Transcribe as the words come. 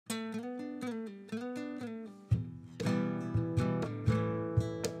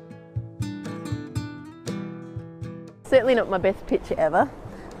Certainly not my best picture ever,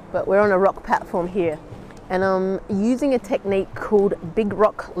 but we're on a rock platform here. And I'm using a technique called big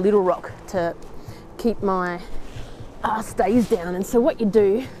rock, little rock to keep my stays down. And so what you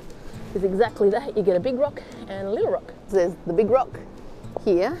do is exactly that. You get a big rock and a little rock. So there's the big rock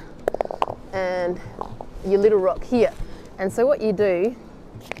here and your little rock here. And so what you do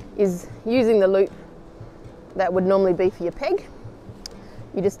is, using the loop that would normally be for your peg,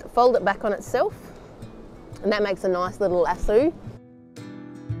 you just fold it back on itself, and that makes a nice little lasso.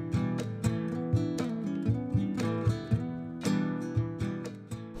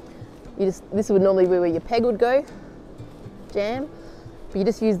 This would normally be where your peg would go, jam, but you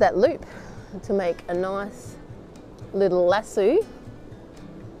just use that loop to make a nice little lasso,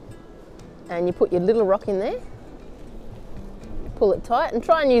 and you put your little rock in there, pull it tight, and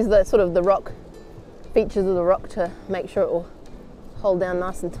try and use the sort of the rock features of the rock to make sure it will hold down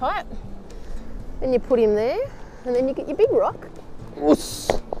nice and tight. Then you put him there, and then you get your big rock, whoosh,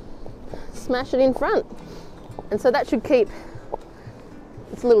 smash it in front. And so that should keep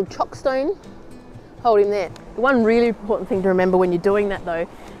this little chalk stone, hold him there. The one really important thing to remember when you're doing that though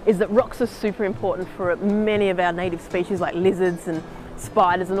is that rocks are super important for many of our native species like lizards and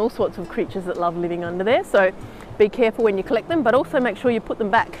spiders and all sorts of creatures that love living under there. So be careful when you collect them, but also make sure you put them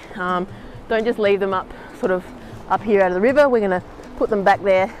back. Don't just leave them up sort of up here out of the river. We're going to put them back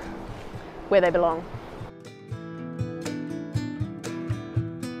there where they belong.